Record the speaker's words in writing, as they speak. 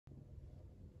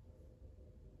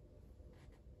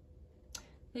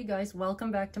Hey guys,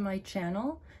 welcome back to my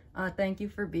channel. Thank you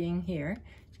for being here.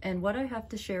 And what I have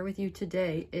to share with you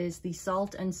today is the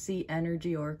Salt and Sea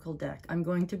Energy Oracle deck. I'm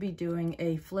going to be doing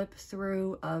a flip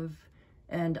through of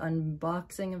and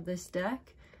unboxing of this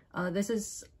deck. This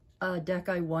is a deck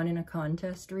I won in a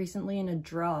contest recently in a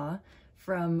draw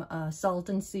from Salt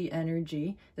and Sea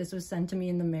Energy. This was sent to me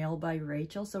in the mail by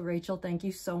Rachel. So Rachel, thank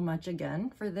you so much again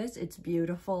for this. It's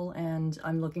beautiful and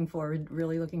I'm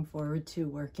really looking forward to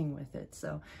working with it.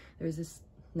 So there's this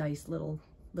nice little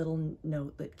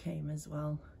note that came as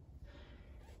well.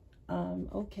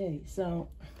 Okay, so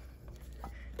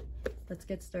let's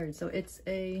get started. So it's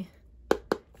a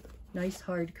nice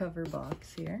hardcover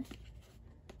box here.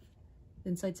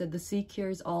 Inside said, "The sea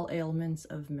cures all ailments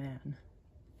of man."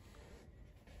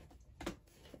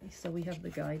 So we have the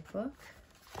guidebook,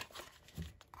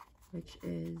 which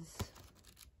gives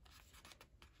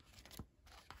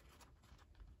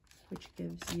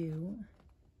you,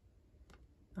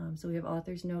 so we have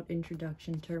author's note,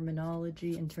 introduction,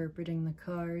 terminology, interpreting the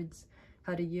cards,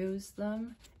 how to use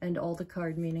them, and all the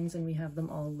card meanings, and we have them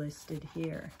all listed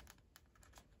here.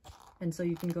 And so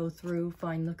you can go through,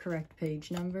 find the correct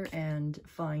page number, and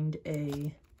find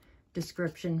a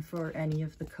description for any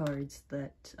of the cards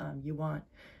that you want.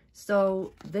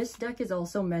 So this deck is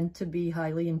also meant to be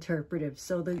highly interpretive.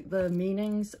 So the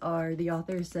meanings are, the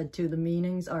author said too, the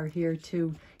meanings are here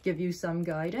to give you some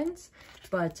guidance,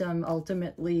 but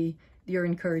ultimately you're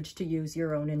encouraged to use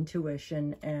your own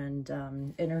intuition and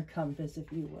inner compass,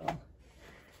 if you will.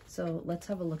 So let's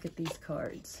have a look at these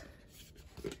cards.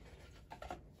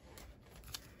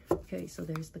 Okay, so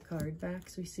there's the card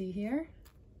backs we see here.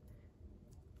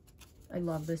 I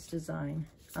love this design.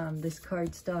 This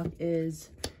cardstock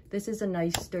this is a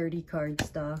nice sturdy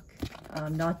cardstock,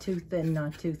 not too thin,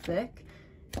 not too thick,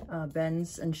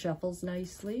 bends and shuffles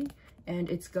nicely, and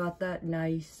it's got that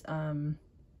nice,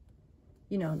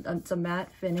 you know, it's a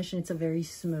matte finish and it's a very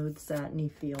smooth satiny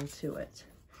feel to it.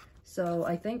 So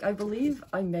I believe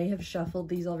I may have shuffled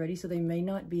these already, so they may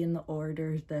not be in the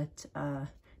order that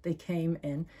they came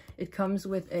in. It comes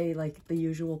with the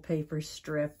usual paper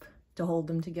strip to hold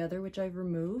them together, which I've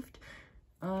removed.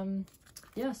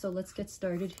 Yeah, so let's get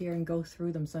started here and go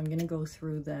through them. So I'm going to go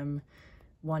through them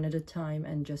one at a time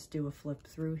and just do a flip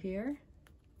through here.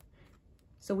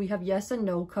 So we have yes and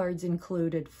no cards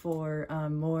included for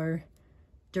more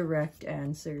direct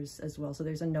answers as well. So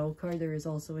there's a no card. There is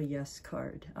also a yes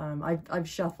card. I've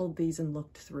shuffled these and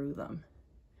looked through them.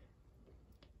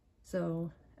 So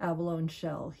abalone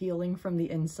shell, healing from the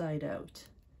inside out.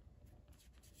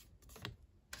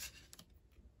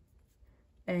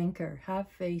 Anchor, have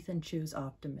faith and choose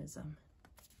optimism.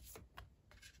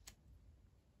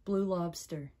 Blue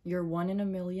lobster, you're one in a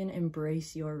million,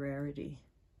 embrace your rarity.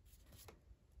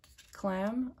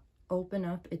 Clam, open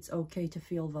up, it's okay to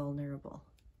feel vulnerable.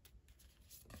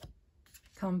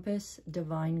 Compass,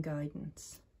 divine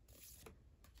guidance.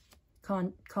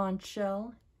 Conch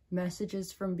shell,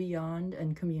 messages from beyond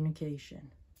and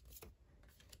communication.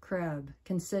 Crab,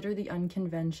 consider the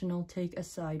unconventional, take a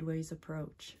sideways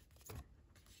approach.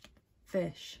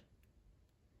 Fish,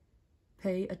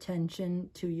 pay attention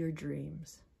to your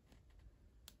dreams.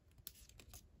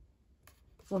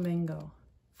 Flamingo,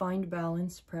 find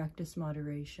balance, practice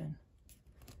moderation.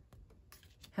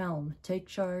 Helm, take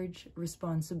charge,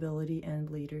 responsibility, and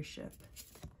leadership.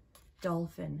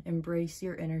 Dolphin, embrace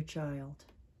your inner child.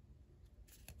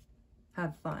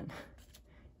 Have fun.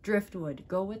 Driftwood,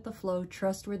 go with the flow,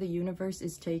 trust where the universe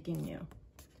is taking you.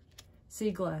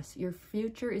 Sea glass, your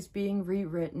future is being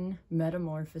rewritten,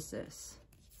 metamorphosis.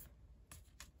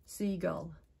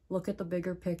 Seagull, look at the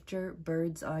bigger picture,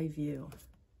 bird's eye view.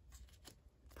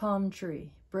 Palm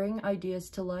tree, bring ideas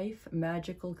to life,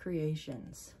 magical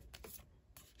creations.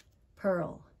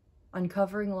 Pearl,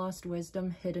 uncovering lost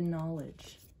wisdom, hidden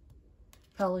knowledge.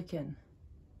 Pelican,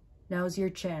 now's your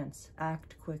chance,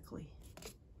 act quickly.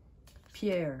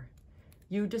 Pierre,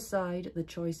 you decide, the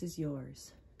choice is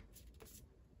yours.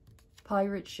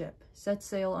 Pirate ship, set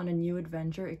sail on a new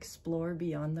adventure, explore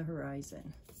beyond the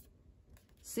horizon.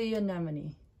 Sea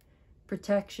anemone,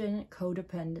 protection,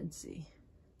 codependency.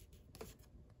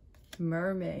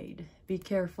 Mermaid, be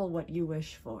careful what you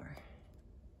wish for.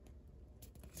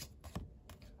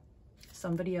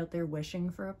 Somebody out there wishing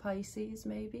for a Pisces,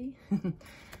 maybe?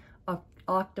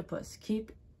 Octopus,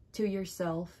 keep to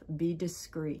yourself, be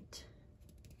discreet.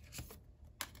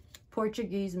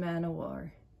 Portuguese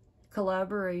man-o-war,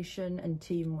 collaboration and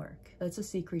teamwork. That's a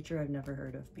sea creature I've never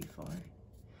heard of before.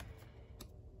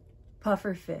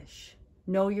 Pufferfish,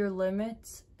 know your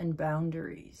limits and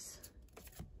boundaries.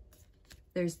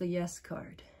 There's the yes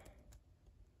card.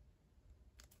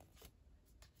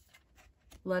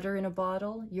 Letter in a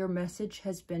bottle, your message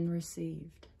has been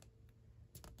received.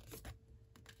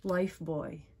 Life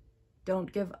buoy,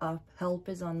 don't give up, help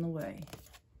is on the way.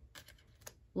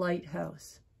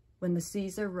 Lighthouse, when the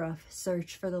seas are rough,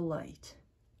 search for the light.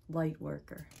 Light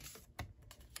worker.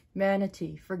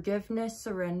 Manatee, forgiveness,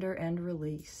 surrender, and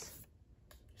release.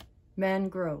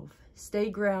 Mangrove, stay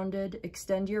grounded,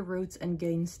 extend your roots, and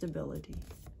gain stability.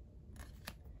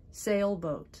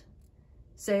 Sailboat,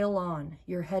 sail on,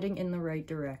 you're heading in the right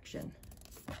direction.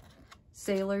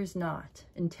 Sailor's knot,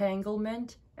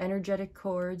 entanglement, energetic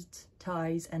cords,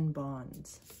 ties, and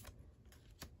bonds.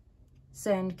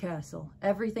 Sandcastle,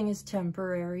 everything is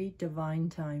temporary, divine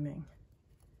timing.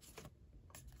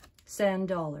 Sand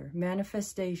dollar,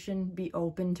 manifestation, be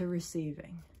open to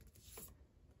receiving.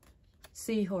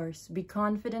 Seahorse, be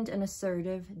confident and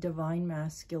assertive, divine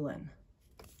masculine.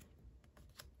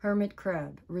 Hermit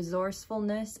crab,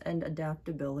 resourcefulness and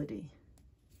adaptability.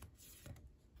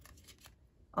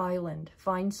 Island,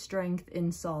 find strength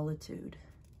in solitude.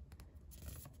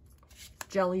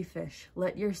 Jellyfish,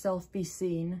 let yourself be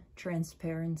seen,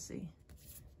 transparency.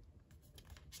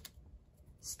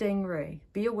 Stingray,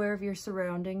 be aware of your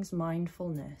surroundings,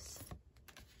 mindfulness.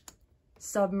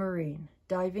 Submarine,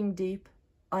 diving deep,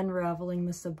 unraveling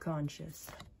the subconscious.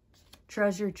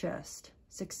 Treasure chest,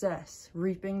 success,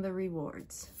 reaping the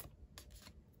rewards.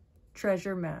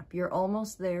 Treasure map, you're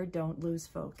almost there, don't lose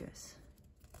focus.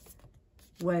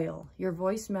 Whale, your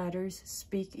voice matters,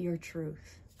 speak your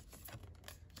truth.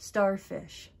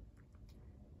 Starfish,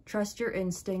 trust your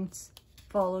instincts,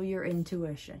 follow your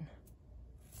intuition.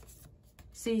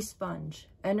 Sea sponge,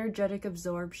 energetic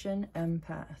absorption,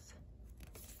 empath.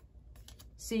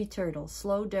 Sea turtle,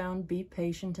 slow down, be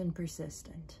patient and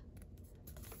persistent.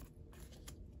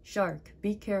 Shark,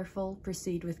 be careful,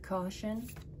 proceed with caution.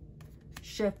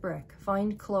 Shipwreck,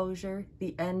 find closure,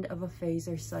 the end of a phase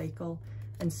or cycle.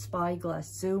 And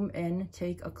spyglass, zoom in,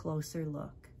 take a closer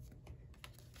look.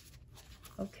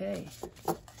 Okay,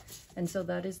 and so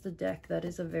that is the deck. That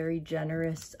is a very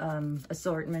generous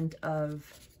assortment of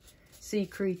sea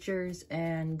creatures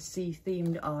and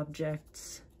sea-themed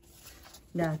objects,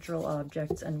 natural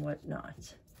objects and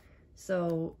whatnot.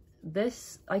 So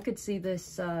this, I could see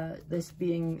this this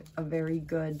being a very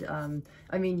good,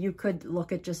 I mean, you could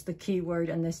look at just the keyword,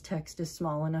 and this text is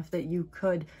small enough that you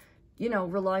could, you know,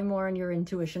 rely more on your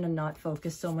intuition and not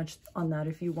focus so much on that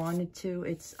if you wanted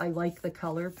to. I like the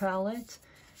color palette.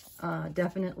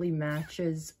 Definitely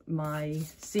matches my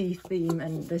sea theme,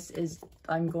 and this is,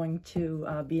 I'm going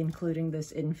to be including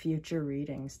this in future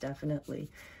readings, definitely.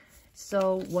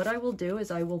 So what I will do is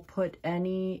I will put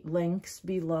any links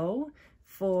below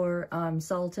for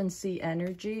Salt and Sea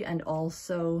Energy, and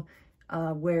also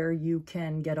where you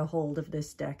can get a hold of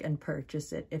this deck and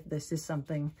purchase it if this is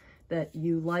something that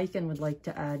you like and would like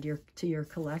to add to your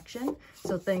collection.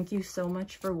 So thank you so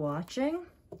much for watching,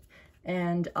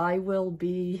 and I will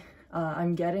be,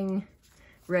 I'm getting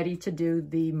ready to do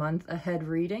the month ahead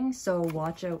reading, so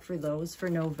watch out for those for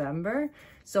November.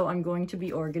 So I'm going to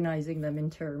be organizing them in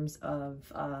terms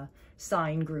of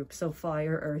sign groups, so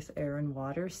fire, earth, air, and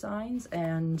water signs,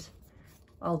 and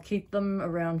I'll keep them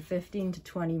around 15 to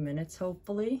 20 minutes,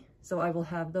 hopefully. So I will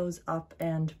have those up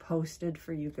and posted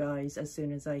for you guys as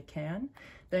soon as I can.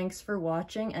 Thanks for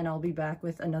watching, and I'll be back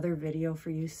with another video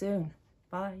for you soon.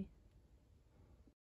 Bye.